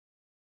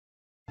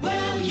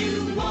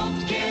you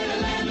won't get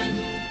a lemon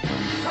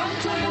from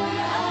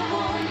Toyota of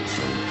Orange.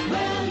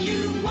 Well, you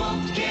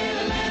won't get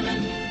a lemon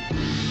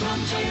from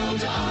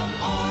Toyota of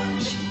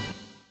Orange.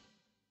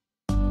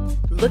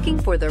 Looking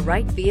for the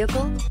right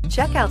vehicle?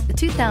 Check out the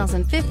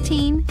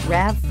 2015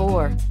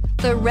 RAV4.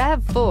 The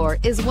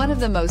RAV4 is one of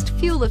the most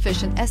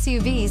fuel-efficient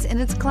SUVs in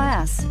its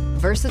class.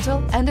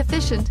 Versatile and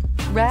efficient,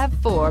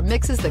 RAV4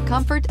 mixes the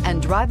comfort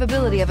and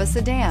drivability of a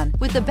sedan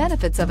with the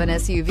benefits of an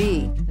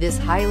SUV. This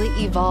highly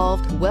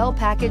evolved,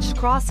 well-packaged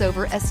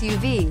crossover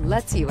SUV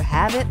lets you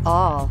have it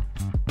all.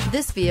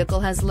 This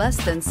vehicle has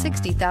less than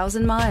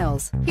 60,000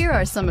 miles. Here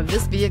are some of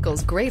this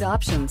vehicle's great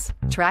options: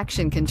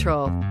 traction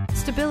control,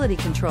 stability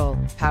control,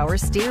 power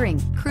steering,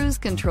 cruise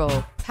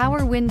control,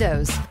 power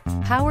windows,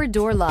 power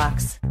door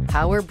locks,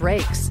 power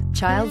brakes,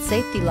 child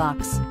safety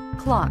locks,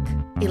 clock,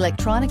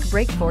 electronic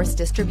brake force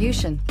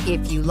distribution.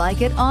 If you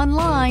like it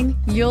online,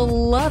 you'll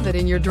love it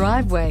in your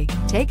driveway.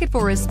 Take it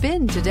for a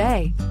spin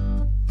today.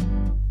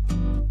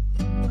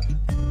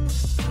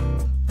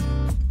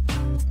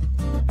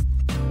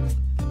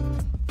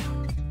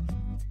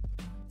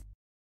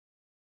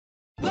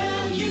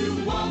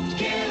 You won't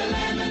get a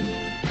lemon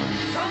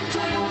from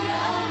Toyota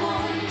of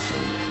Orange.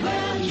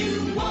 Well, you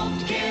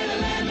won't get a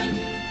lemon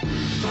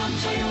from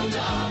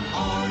Toyota of